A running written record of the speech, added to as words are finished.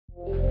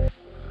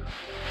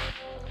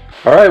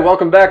Alright,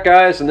 welcome back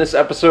guys. In this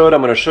episode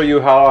I'm going to show you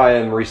how I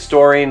am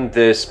restoring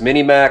this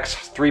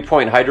MiniMax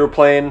 3-point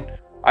hydroplane.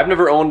 I've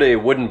never owned a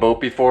wooden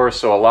boat before,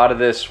 so a lot of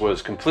this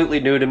was completely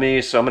new to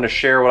me, so I'm going to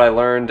share what I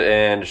learned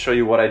and show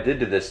you what I did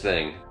to this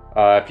thing.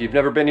 If you've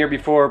never been here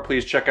before,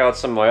 please check out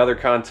some of my other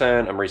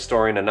content. I'm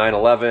restoring a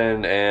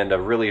 911 and a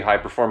really high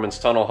performance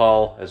tunnel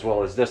hull, as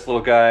well as this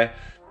little guy.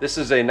 This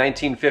is a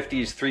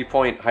 1950s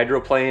 3-point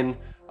hydroplane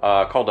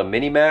called a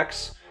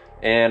MiniMax.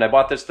 And I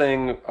bought this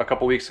thing a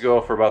couple weeks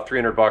ago for about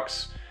 300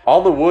 bucks.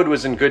 All the wood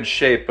was in good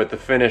shape, but the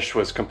finish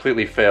was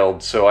completely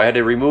failed. So I had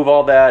to remove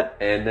all that,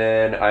 and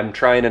then I'm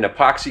trying an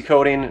epoxy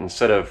coating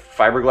instead of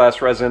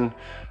fiberglass resin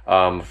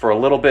for a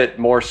little bit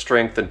more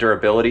strength and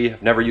durability.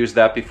 I've never used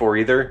that before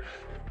either.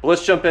 But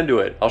let's jump into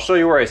it. I'll show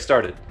you where I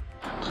started.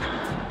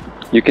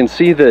 You can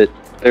see that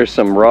there's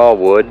some raw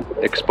wood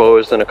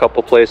exposed in a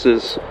couple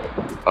places,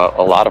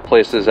 a lot of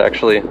places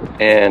actually,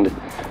 and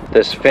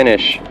this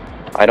finish,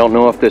 I don't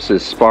know if this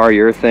is spar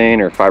urethane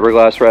or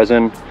fiberglass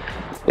resin.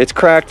 It's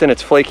cracked and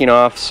it's flaking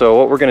off, so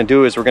what we're going to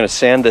do is we're going to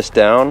sand this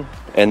down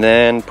and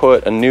then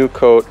put a new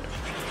coat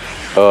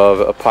of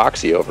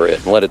epoxy over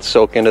it and let it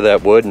soak into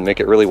that wood and make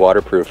it really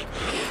waterproof.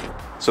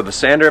 So the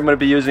sander I'm going to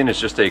be using is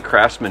just a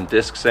Craftsman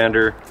disc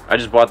sander. I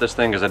just bought this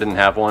thing because I didn't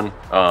have one.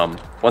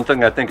 One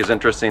thing I think is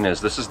interesting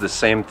is this is the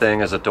same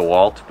thing as a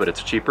DeWalt, but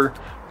it's cheaper.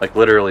 Like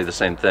literally the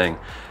same thing.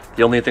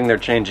 The only thing they're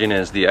changing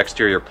is the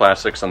exterior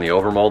plastics on the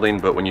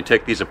overmolding, but when you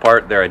take these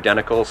apart, they're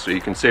identical, so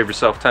you can save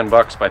yourself 10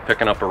 bucks by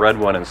picking up a red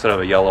one instead of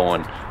a yellow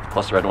one.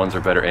 Plus red ones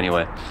are better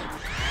anyway.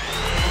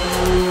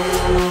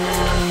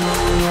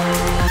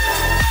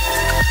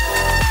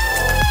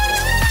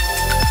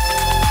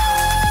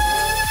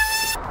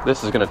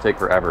 This is gonna take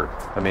forever.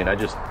 I mean,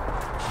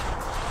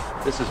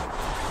 this is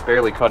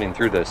barely cutting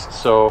through this.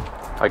 So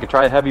I could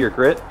try a heavier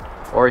grit,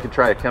 or I could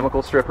try a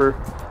chemical stripper.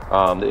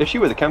 The issue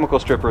with the chemical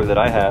stripper that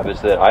I have is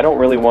that I don't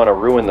really want to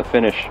ruin the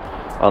finish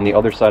on the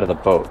other side of the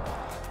boat.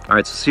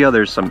 Alright, so see how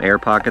there's some air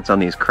pockets on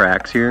these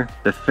cracks here?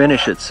 The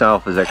finish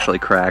itself is actually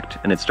cracked,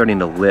 and it's starting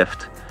to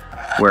lift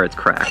where it's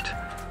cracked.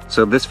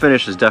 So this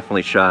finish is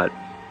definitely shot.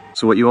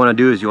 So what you want to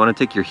do is you want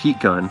to take your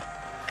heat gun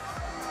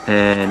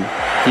and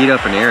heat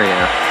up an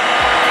area.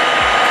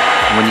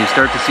 And when you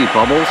start to see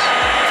bubbles,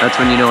 that's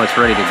when you know it's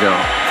ready to go.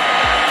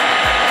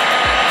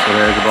 So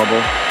there's a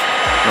bubble,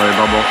 another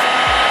bubble.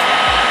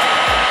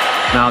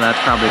 Now that's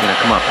probably going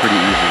to come up pretty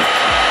easy.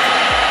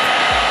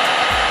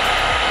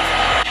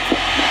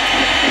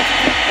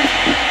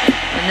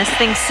 When this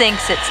thing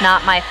sinks, it's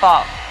not my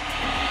fault.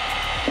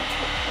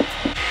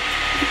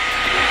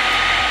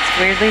 It's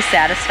weirdly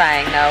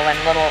satisfying though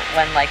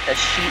when like the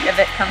sheet of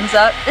it comes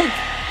up.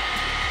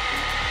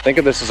 Think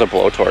of this as a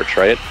blowtorch,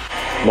 right?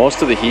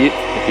 Most of the heat,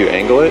 if you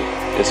angle it,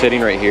 is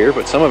hitting right here,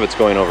 but some of it's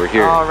going over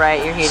here. Oh,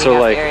 right, you're heating so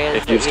up like, areas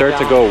if you start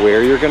to go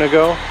where you're gonna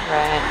go,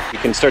 right, you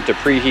can start to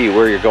preheat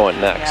where you're going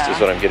next, yeah. Is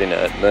what I'm getting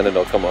at, and then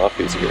it'll come off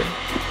easier.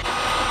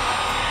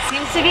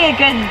 Seems to be a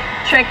good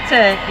trick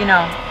to, you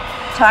know,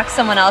 talk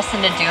someone else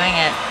into doing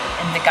it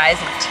in the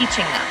guise of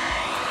teaching them.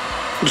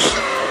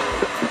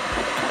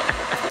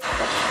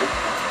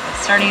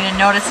 Starting to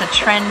notice a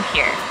trend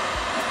here.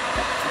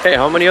 Hey,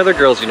 how many other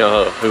girls you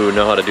know who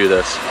know how to do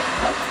this?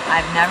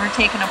 I've never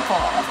taken a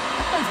pull.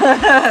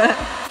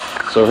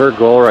 So her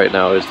goal right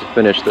now is to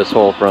finish this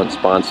whole front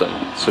sponson,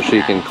 so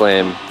she can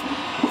claim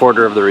a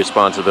quarter of the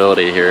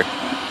responsibility here. Is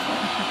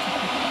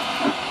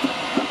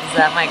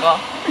that my goal?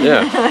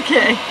 Yeah.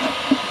 Okay.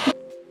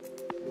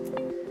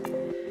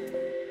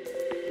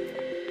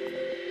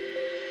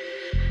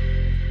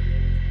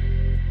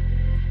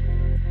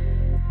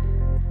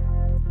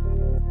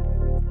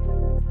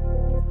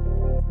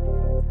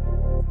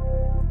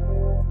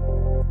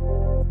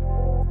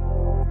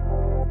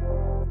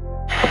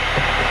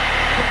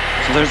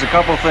 So there's a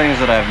couple things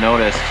that I've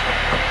noticed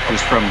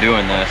just from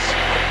doing this.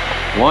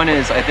 One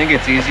is I think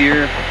it's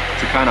easier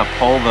to kind of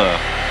pull the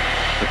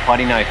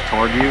putty knife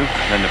toward you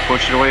than to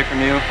push it away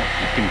from you.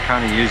 You can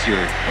kind of use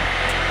your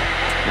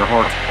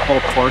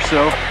whole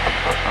torso.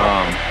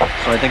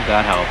 So I think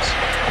that helps.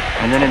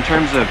 And then in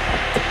terms of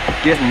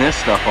getting this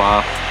stuff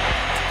off,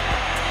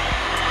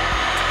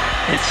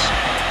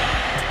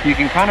 you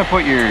can kind of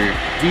put your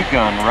heat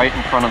gun right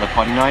in front of the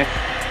putty knife,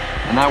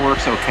 and that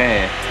works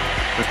okay.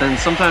 But then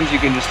sometimes you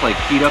can just like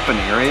heat up an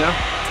area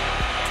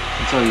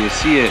until you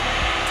see it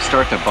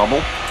start to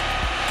bubble.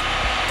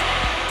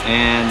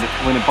 And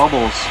when it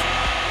bubbles,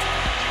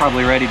 it's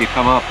probably ready to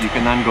come up. You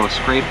can then go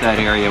scrape that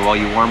area while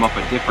you warm up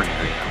a different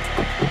area.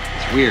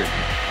 It's weird.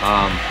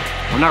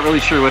 I'm not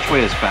really sure which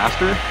way is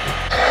faster.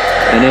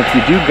 And if you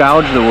do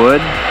gouge the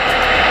wood,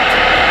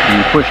 and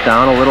you push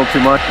down a little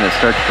too much and it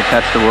starts to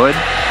catch the wood,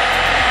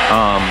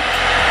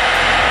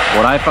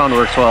 what I found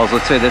works well is,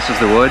 let's say this is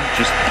the wood,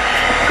 just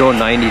go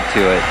 90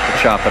 to it to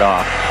chop it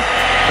off,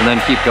 and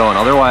then keep going.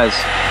 Otherwise,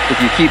 if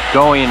you keep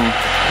going,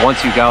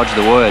 once you gouge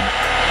the wood,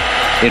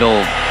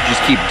 it'll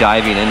just keep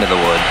diving into the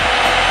wood.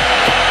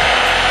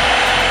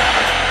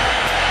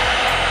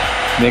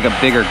 Make a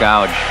bigger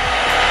gouge.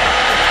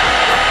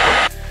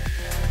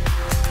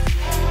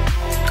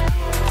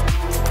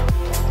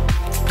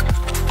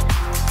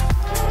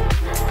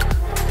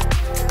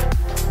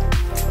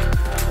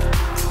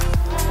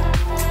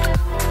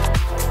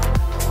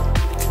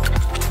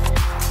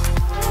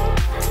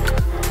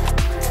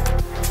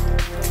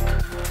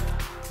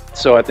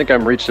 so I think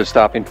I'm reached a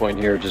stopping point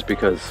here just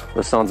because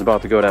the sun's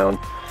about to go down.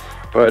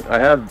 But I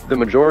have the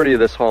majority of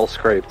this hull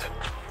scraped.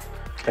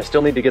 I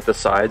still need to get the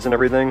sides and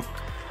everything.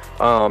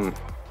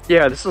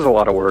 Yeah, this is a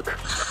lot of work,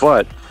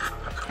 but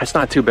it's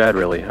not too bad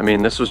really. I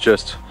mean, this was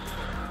just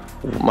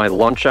my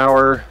lunch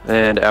hour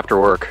and after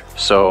work.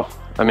 So,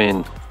 I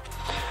mean,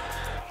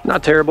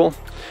 not terrible.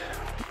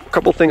 A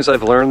couple things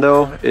I've learned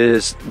though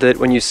is that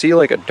when you see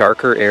like a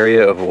darker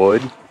area of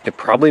wood, it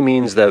probably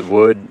means that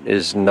wood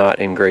is not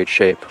in great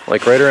shape.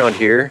 Like right around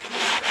here,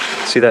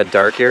 see that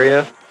dark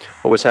area?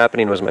 What was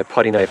happening was my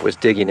putty knife was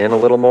digging in a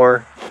little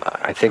more.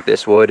 I think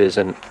this wood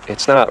isn't,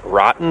 it's not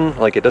rotten,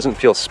 like it doesn't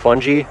feel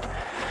spongy,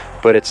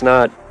 but it's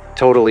not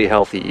totally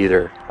healthy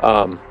either.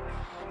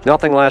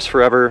 Nothing lasts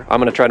forever. I'm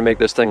gonna try to make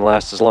this thing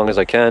last as long as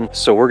I can.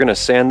 So we're gonna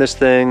sand this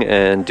thing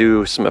and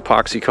do some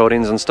epoxy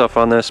coatings and stuff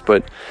on this,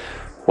 but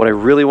what I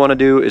really wanna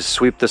do is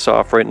sweep this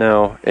off right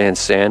now and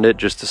sand it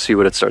just to see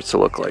what it starts to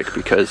look like,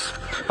 because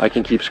I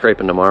can keep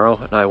scraping tomorrow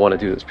and I wanna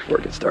do this before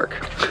it gets dark.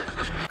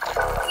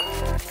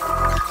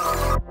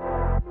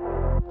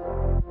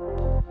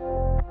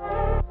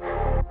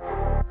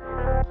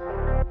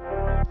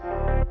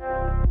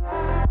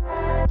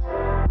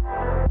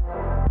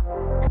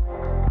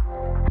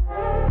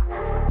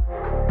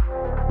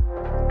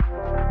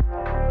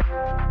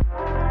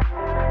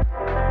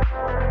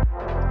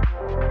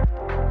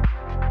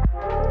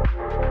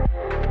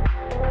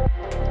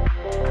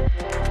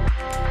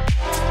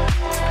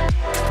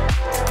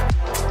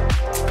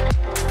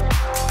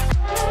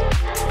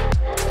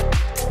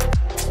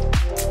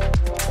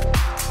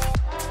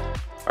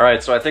 All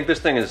right, so I think this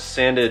thing is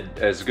sanded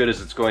as good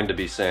as it's going to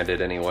be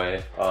sanded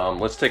anyway.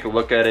 Let's take a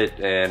look at it,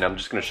 and I'm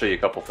just gonna show you a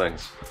couple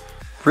things.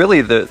 Really,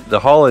 the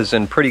hull is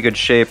in pretty good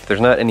shape. There's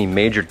not any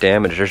major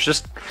damage. There's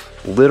just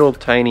little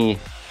tiny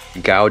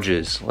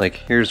gouges. Like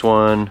here's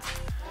one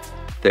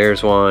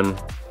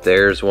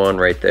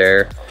right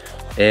there.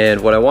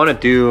 And what I wanna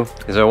do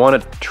is I wanna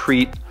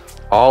treat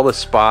all the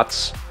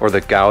spots or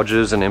the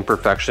gouges and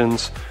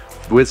imperfections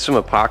with some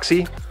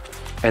epoxy,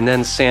 and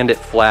then sand it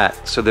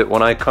flat so that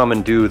when I come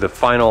and do the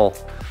final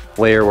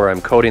layer where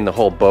I'm coating the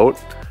whole boat,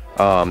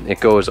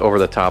 it goes over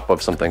the top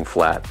of something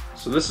flat.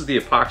 So this is the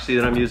epoxy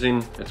that I'm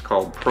using. It's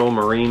called Pro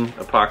Marine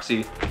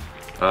epoxy.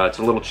 It's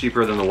a little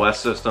cheaper than the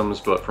West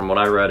systems, but from what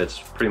I read, it's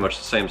pretty much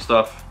the same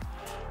stuff.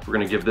 We're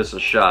gonna give this a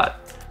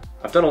shot.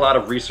 I've done a lot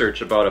of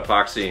research about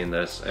epoxy in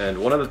this, and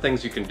one of the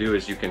things you can do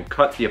is you can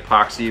cut the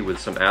epoxy with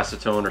some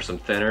acetone or some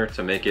thinner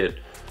to make it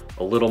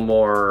a little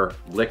more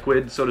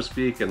liquid, so to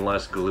speak, and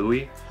less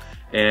gluey.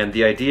 And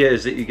the idea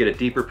is that you get a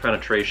deeper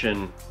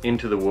penetration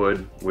into the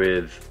wood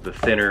with the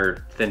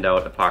thinner, thinned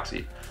out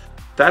epoxy.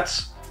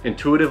 That's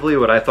intuitively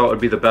what I thought would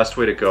be the best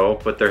way to go,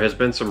 but there has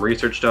been some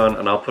research done,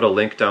 and I'll put a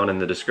link down in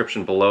the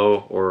description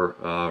below or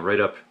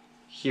right up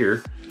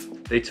here.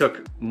 They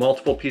took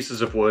multiple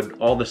pieces of wood,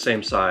 all the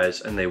same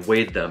size, and they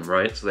weighed them,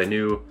 right? So they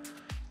knew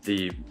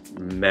the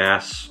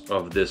mass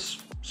of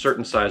this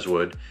certain size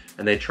wood,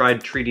 and they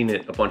tried treating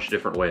it a bunch of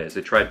different ways.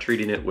 They tried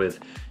treating it with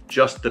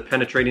just the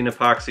penetrating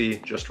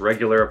epoxy, just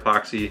regular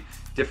epoxy,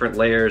 different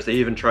layers. They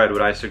even tried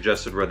what I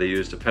suggested where they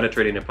used a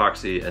penetrating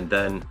epoxy and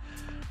then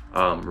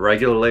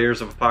regular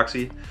layers of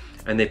epoxy,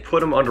 and they put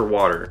them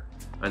underwater,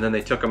 and then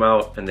they took them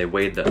out and they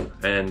weighed them.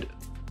 And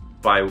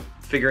by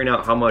figuring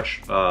out how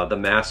much the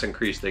mass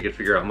increased, they could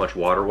figure out how much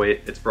water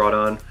weight it's brought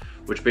on,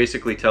 which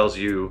basically tells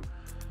you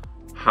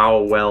how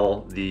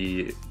well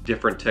the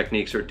different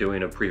techniques are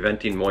doing of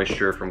preventing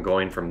moisture from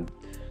going from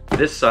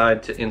this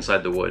side to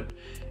inside the wood.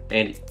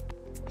 And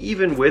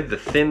even with the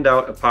thinned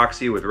out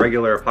epoxy with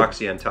regular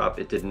epoxy on top,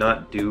 it did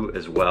not do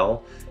as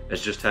well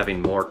as just having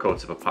more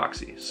coats of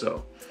epoxy.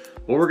 So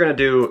what we're gonna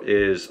do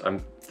is,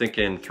 I'm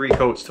thinking 3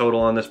 coats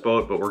total on this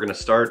boat, but we're gonna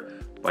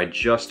start by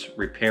just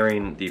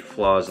repairing the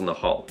flaws in the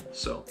hull.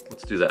 So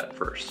let's do that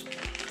first.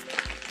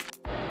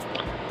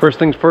 First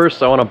things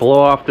first, I wanna blow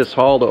off this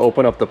hull to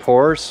open up the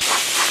pores.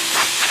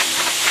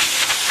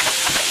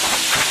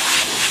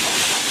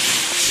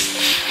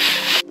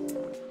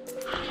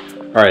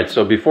 All right,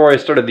 so before I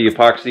started the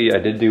epoxy, I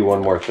did do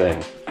one more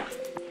thing.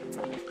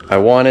 I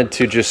wanted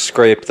to just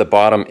scrape the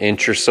bottom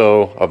inch or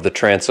so of the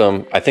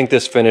transom. I think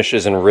this finish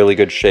is in really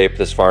good shape.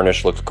 This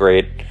varnish looks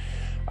great.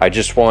 I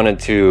just wanted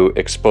to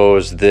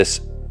expose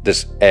this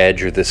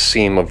edge or this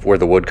seam of where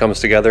the wood comes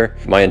together.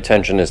 My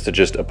intention is to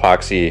just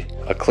epoxy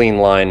a clean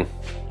line,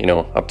 you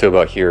know, up to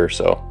about here or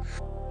so.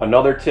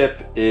 Another tip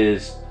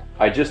is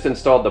I just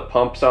installed the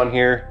pumps on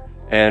here,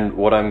 and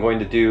what I'm going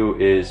to do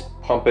is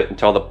pump it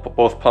until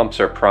both pumps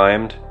are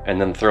primed, and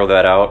then throw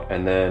that out,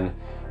 and then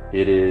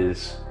it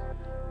is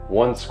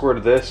 1 squirt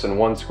of this and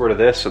 1 squirt of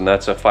this, and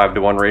that's a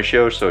 5-to-1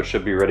 ratio, so it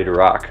should be ready to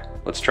rock.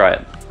 Let's try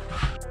it.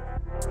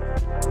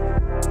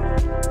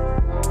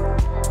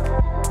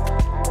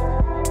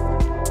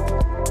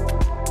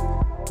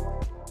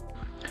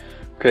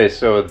 Okay,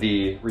 so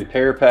the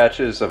repair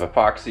patches of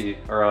epoxy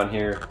are on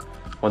here.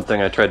 One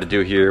thing I tried to do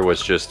here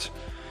was just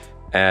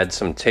add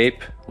some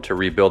tape to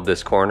rebuild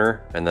this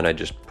corner, and then I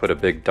just put a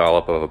big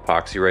dollop of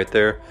epoxy right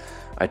there.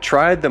 I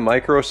tried the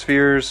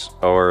microspheres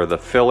or the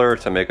filler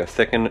to make a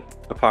thickened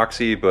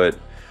epoxy, but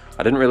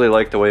I didn't really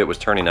like the way it was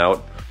turning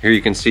out. Here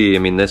you can see, I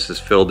mean, this is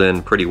filled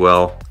in pretty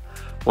well.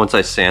 Once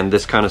I sand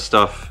this kind of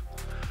stuff,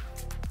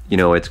 you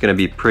know, it's gonna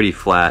be pretty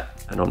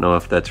flat. I don't know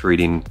if that's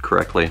reading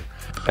correctly.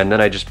 And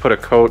then I just put a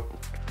coat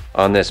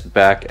on this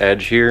back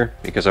edge here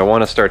because I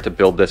want to start to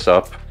build this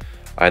up.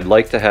 I'd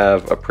like to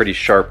have a pretty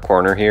sharp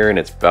corner here and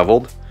it's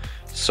beveled.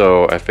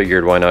 So I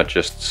figured why not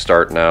just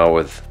start now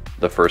with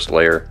the first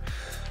layer.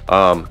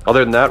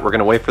 Other than that, we're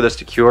gonna wait for this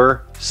to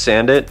cure,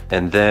 sand it,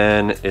 and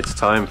then it's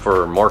time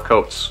for more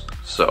coats.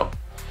 So,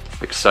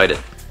 excited.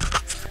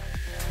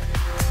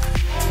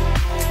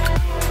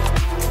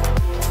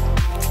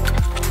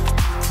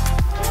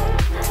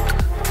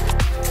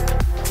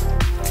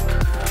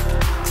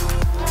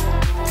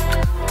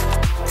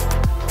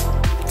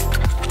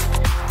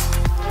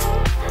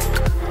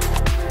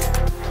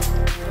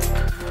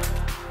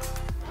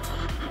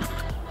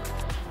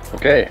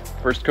 Okay,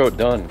 first coat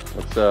done.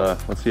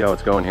 Let's see how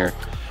it's going here.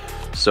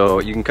 So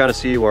you can kind of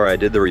see where I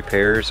did the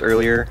repairs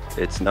earlier.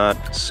 It's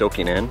not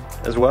soaking in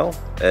as well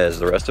as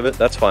the rest of it.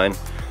 That's fine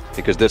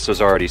because this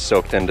was already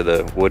soaked into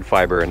the wood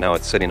fiber and now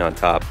it's sitting on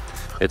top.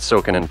 It's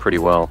soaking in pretty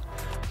well.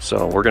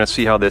 So we're gonna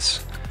see how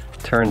this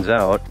turns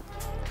out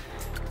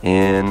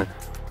in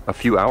a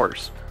few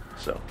hours.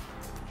 So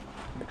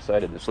I'm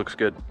excited, this looks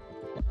good.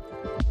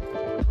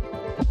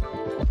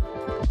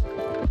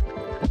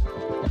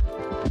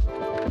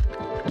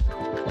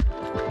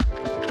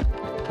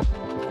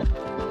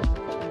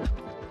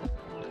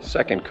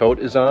 Second coat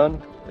is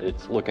on.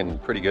 It's looking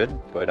pretty good,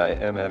 but I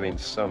am having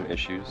some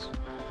issues.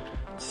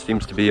 It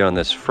seems to be on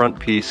this front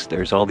piece.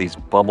 There's all these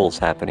bubbles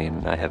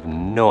happening. I have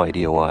no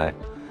idea why.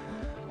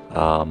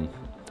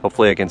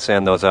 Hopefully I can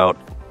sand those out.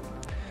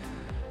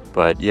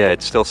 But yeah,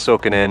 it's still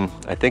soaking in.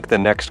 I think the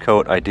next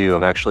coat I do,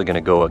 I'm actually gonna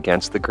go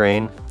against the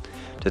grain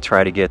to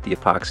try to get the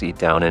epoxy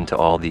down into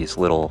all these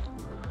little,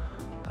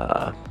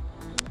 I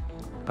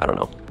don't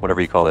know,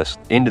 whatever you call this,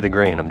 into the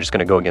grain. I'm just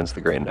gonna go against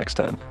the grain next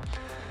time.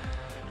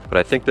 But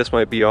I think this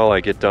might be all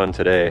I get done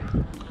today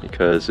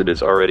because it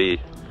is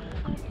already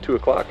 2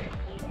 o'clock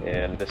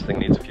and this thing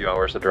needs a few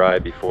hours to dry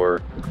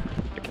before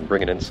I can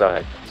bring it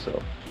inside.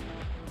 So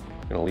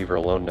I'm gonna leave her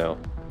alone now.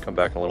 Come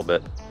back in a little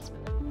bit.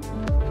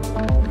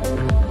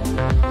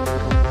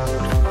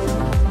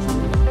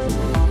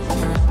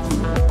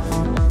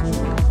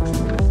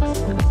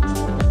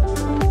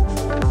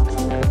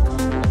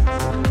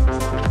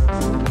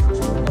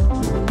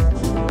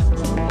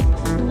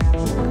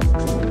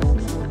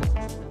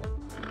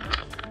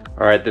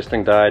 All right, this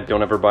thing died.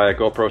 Don't ever buy a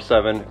GoPro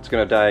 7. It's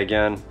gonna die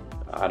again.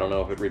 I don't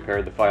know if it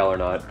repaired the file or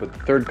not, but the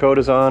third coat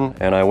is on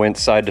and I went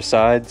side to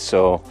side,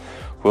 so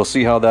we'll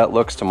see how that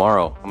looks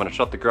tomorrow. I'm gonna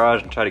shut the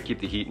garage and try to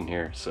keep the heat in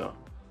here, so.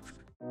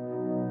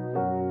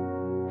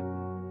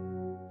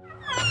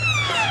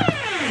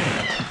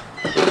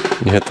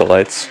 You hit the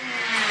lights.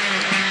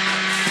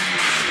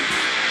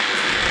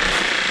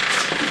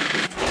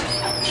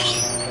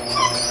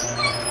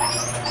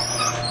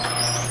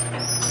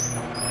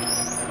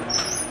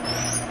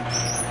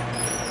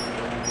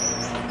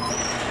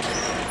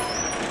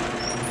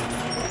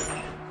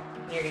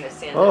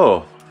 Oh.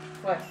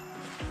 What?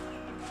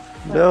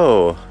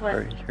 No. What?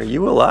 Are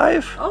you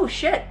alive? Oh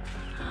shit.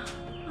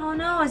 Oh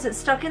no, is it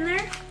stuck in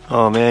there?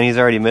 Oh man, he's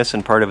already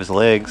missing part of his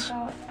legs.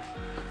 Oh.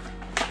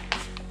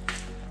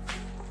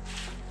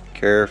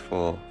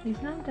 Careful.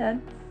 He's not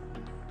dead.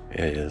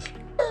 Yeah, he is.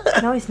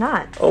 No, he's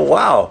not. Oh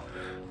wow.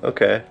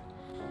 Okay.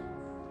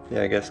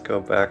 Yeah, I guess go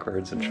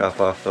backwards and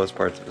chop off those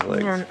parts of his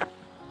legs. Man.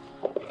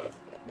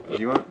 Do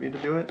you want me to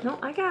do it? No,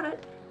 I got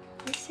it.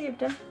 I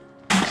saved him.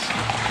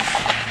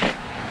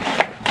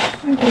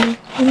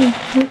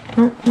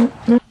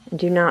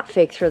 Do not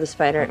fake throw the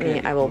spider at me.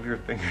 I will. Move your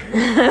finger.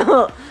 I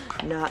will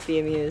not be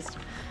amused.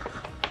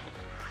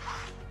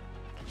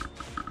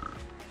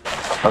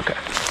 Okay.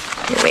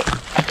 Here, wait.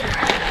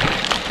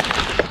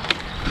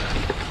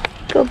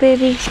 Go,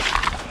 baby.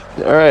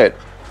 All right.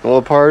 Well,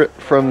 apart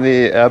from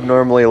the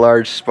abnormally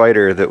large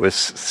spider that was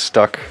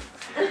stuck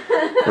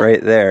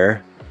right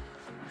there.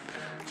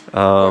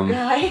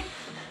 Guy.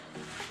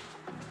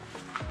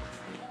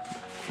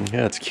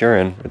 Yeah, it's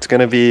curing. It's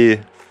gonna be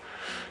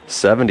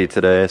 70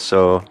 today,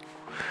 so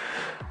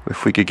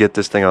if we could get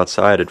this thing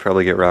outside, it'd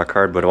probably get rock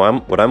hard. But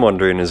what I'm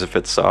wondering is if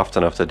it's soft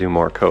enough to do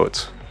more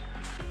coats.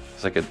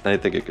 I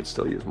think it could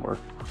still use more.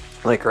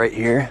 Like right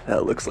here,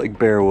 that looks like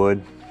bare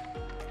wood.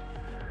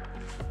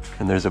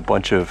 And there's a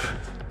bunch of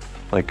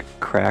like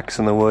cracks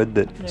in the wood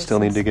that There's still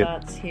need to get.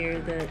 spots here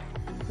that.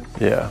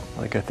 Yeah,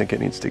 like I think it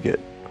needs to get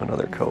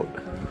another coat.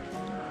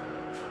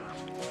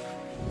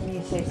 When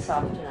you say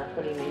soft enough,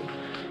 what do you mean?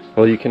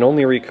 Well, you can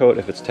only recoat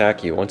if it's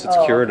tacky. Once it's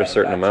cured a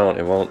certain amount,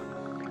 it won't.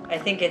 I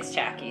think it's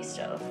tacky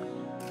still.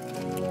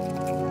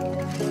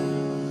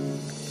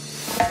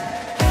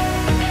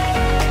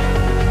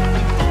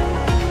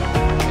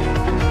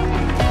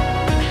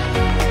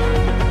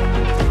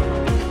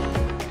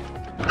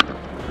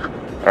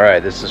 All right,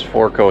 this is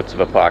 4 coats of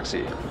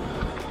epoxy.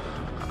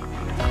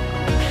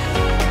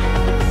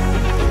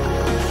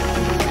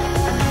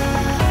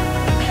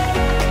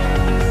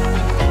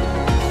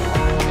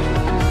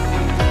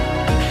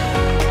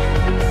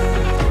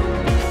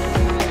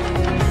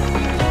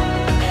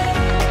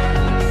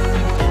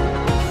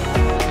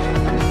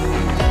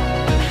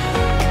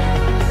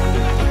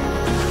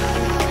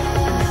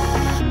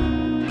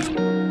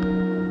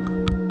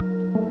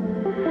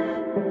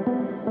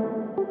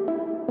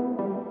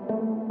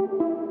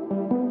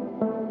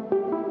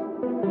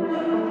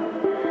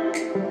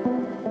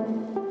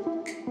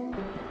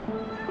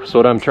 So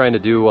what I'm trying to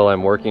do while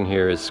I'm working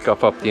here is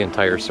scuff up the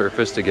entire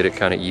surface to get it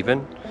kind of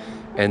even.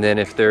 And then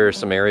if there are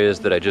some areas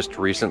that I just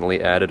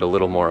recently added a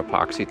little more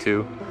epoxy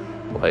to,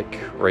 like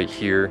right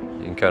here,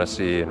 you can kind of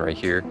see, and right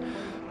here,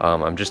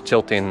 I'm just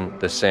tilting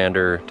the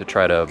sander to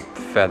try to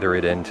feather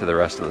it into the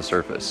rest of the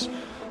surface.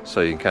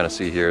 So you can kind of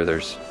see here,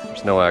 there's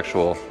no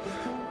actual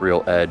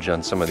real edge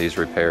on some of these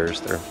repairs.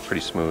 They're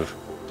pretty smooth.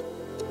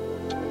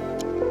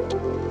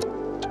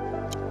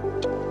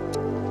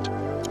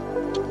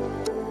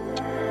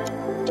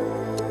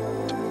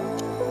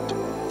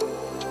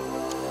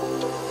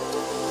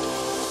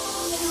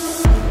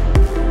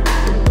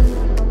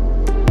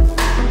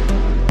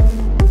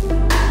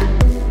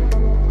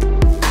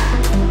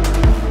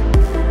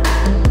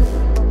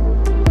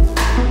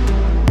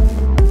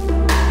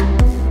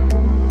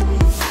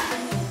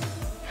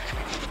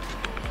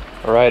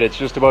 Alright, it's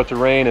just about to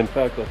rain. In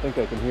fact, I think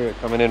I can hear it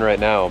coming in right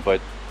now, but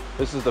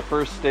this is the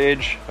first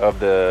stage of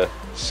the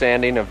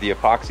sanding of the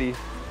epoxy.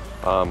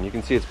 You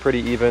can see it's pretty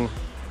even.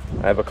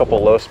 I have a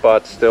couple low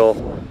spots still,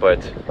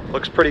 but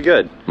looks pretty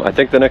good. I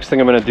think the next thing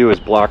I'm going to do is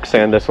block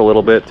sand this a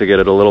little bit to get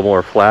it a little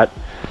more flat,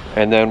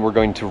 and then we're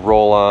going to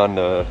roll on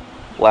the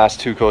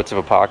last 2 coats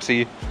of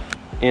epoxy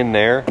in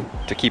there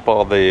to keep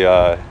all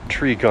the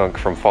tree gunk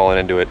from falling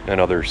into it and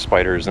other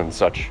spiders and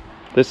such.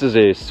 This is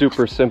a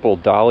super simple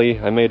dolly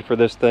I made for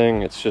this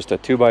thing. It's just a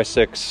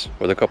 2x6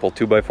 with a couple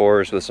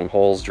 2x4s with some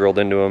holes drilled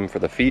into them for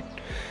the feet.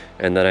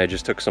 And then I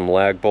just took some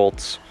lag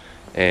bolts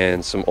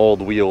and some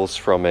old wheels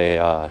from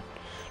a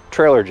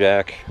trailer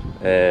jack,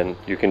 and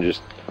you can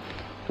just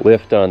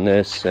lift on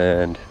this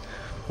and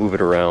move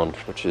it around,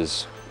 which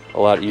is a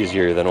lot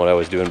easier than what I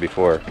was doing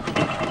before.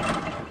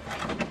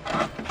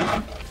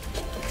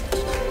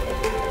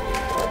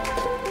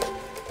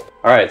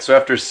 Alright, so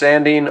after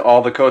sanding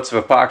all the coats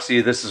of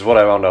epoxy, this is what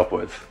I wound up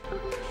with.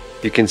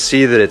 You can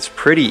see that it's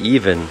pretty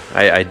even.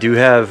 I do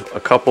have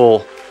a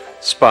couple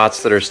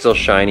spots that are still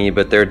shiny,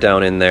 but they're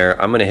down in there.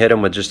 I'm going to hit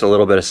them with just a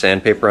little bit of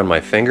sandpaper on my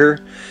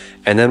finger,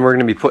 and then we're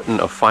going to be putting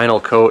a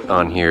final coat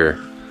on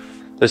here.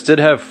 This did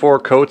have 4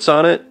 coats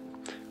on it,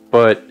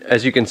 but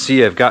as you can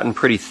see, I've gotten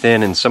pretty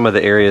thin in some of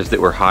the areas that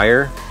were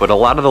higher, but a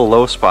lot of the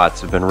low spots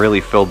have been really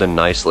filled in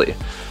nicely.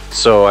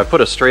 So I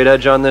put a straight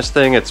edge on this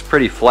thing. It's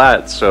pretty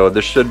flat, so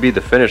this should be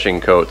the finishing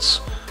coats.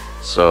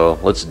 So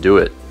let's do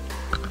it.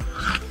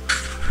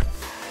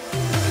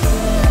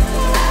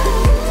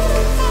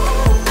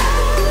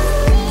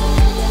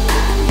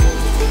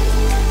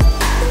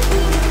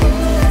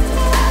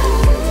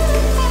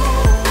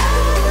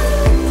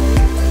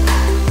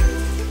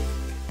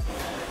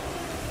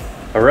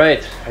 All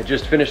right, I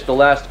just finished the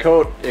last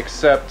coat,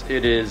 except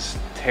it is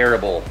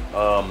terrible.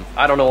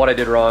 I don't know what I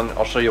did wrong.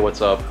 I'll show you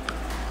what's up.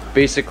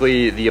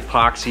 Basically, the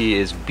epoxy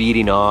is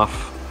beating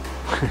off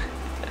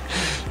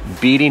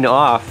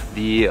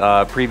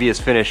the previous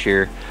finish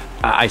here.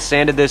 I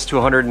sanded this to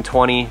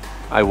 120.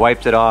 I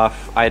wiped it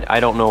off.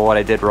 I don't know what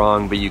I did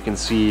wrong, but you can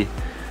see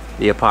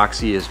the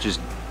epoxy is just,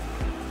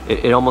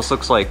 it almost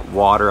looks like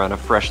water on a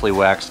freshly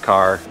waxed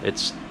car.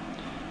 It's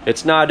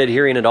not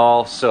adhering at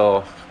all,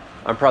 so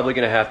I'm probably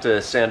gonna have to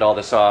sand all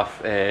this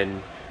off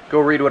and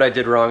go read what I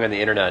did wrong on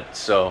the internet.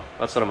 So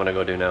that's what I'm gonna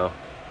go do now.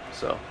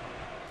 So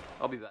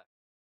I'll be back.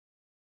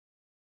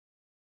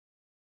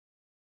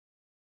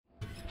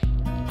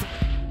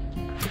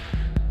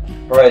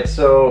 Alright,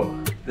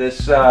 so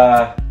this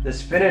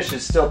finish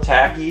is still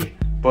tacky,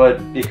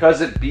 but because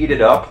it beat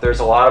it up,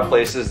 there's a lot of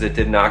places that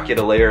did not get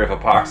a layer of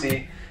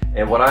epoxy.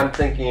 And what I'm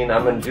thinking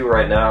I'm going to do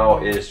right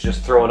now is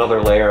just throw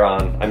another layer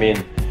on. I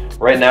mean,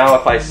 right now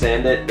if I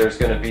sand it, there's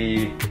going to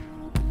be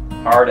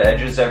hard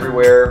edges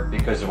everywhere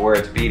because of where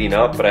it's beating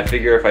up, but I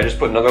figure if I just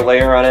put another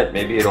layer on it,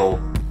 maybe it'll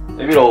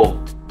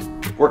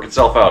work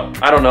itself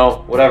out. I don't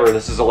know, whatever.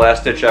 This is a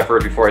last ditch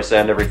effort before I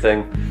sand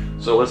everything.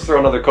 So let's throw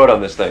another coat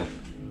on this thing.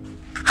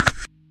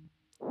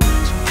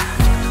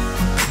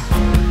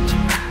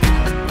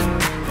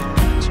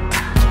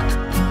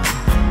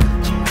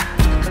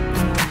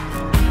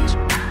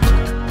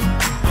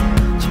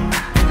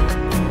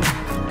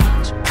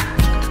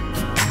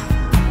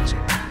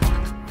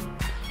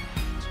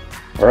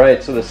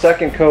 Alright, so the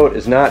second coat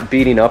is not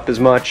beating up as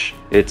much.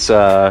 It's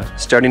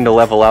starting to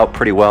level out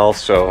pretty well,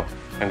 so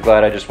I'm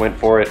glad I just went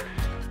for it.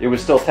 It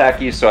was still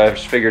tacky, so I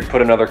just figured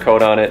put another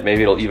coat on it,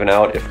 maybe it'll even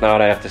out. If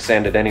not, I have to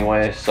sand it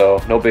anyway,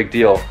 so no big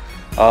deal.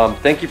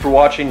 Thank you for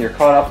watching. You're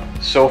caught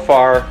up so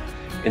far.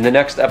 In the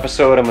next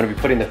episode, I'm going to be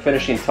putting the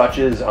finishing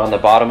touches on the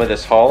bottom of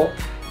this hull.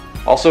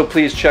 Also,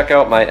 please check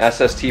out my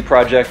SST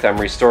project. I'm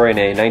restoring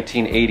a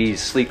 1980s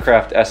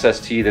Sleekcraft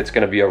SST that's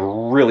going to be a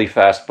really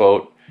fast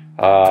boat.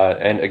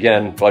 And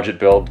again, budget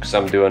build because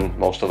I'm doing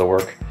most of the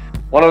work.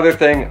 One other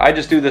thing, I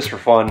just do this for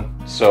fun,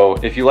 so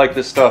if you like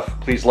this stuff,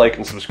 please like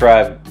and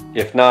subscribe.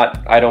 If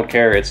not, I don't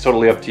care, it's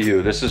totally up to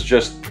you. This is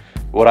just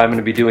what I'm going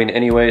to be doing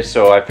anyway,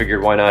 so I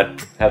figured why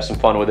not have some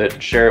fun with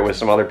it, share it with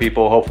some other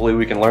people, hopefully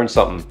we can learn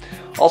something.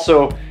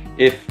 Also,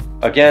 if,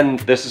 again,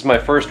 this is my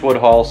first wood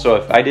haul, so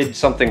if I did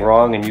something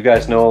wrong and you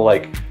guys know,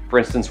 like, for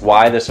instance,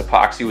 why this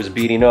epoxy was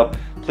beating up,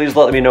 please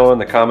let me know in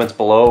the comments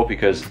below,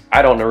 because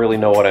I don't really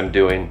know what I'm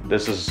doing.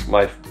 This is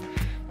my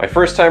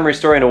first time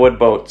restoring a wood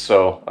boat,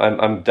 so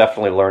I'm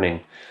definitely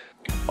learning.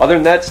 Other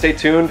than that, stay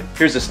tuned.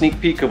 Here's a sneak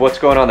peek of what's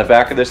going on in the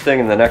back of this thing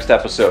in the next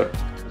episode.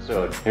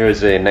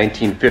 Here's a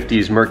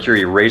 1950s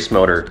Mercury race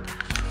motor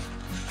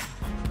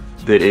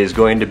that is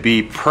going to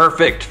be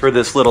perfect for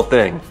this little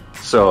thing.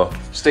 So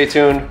stay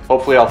tuned.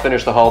 Hopefully I'll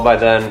finish the hull by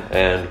then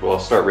and we'll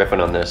start ripping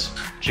on this.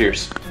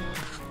 Cheers.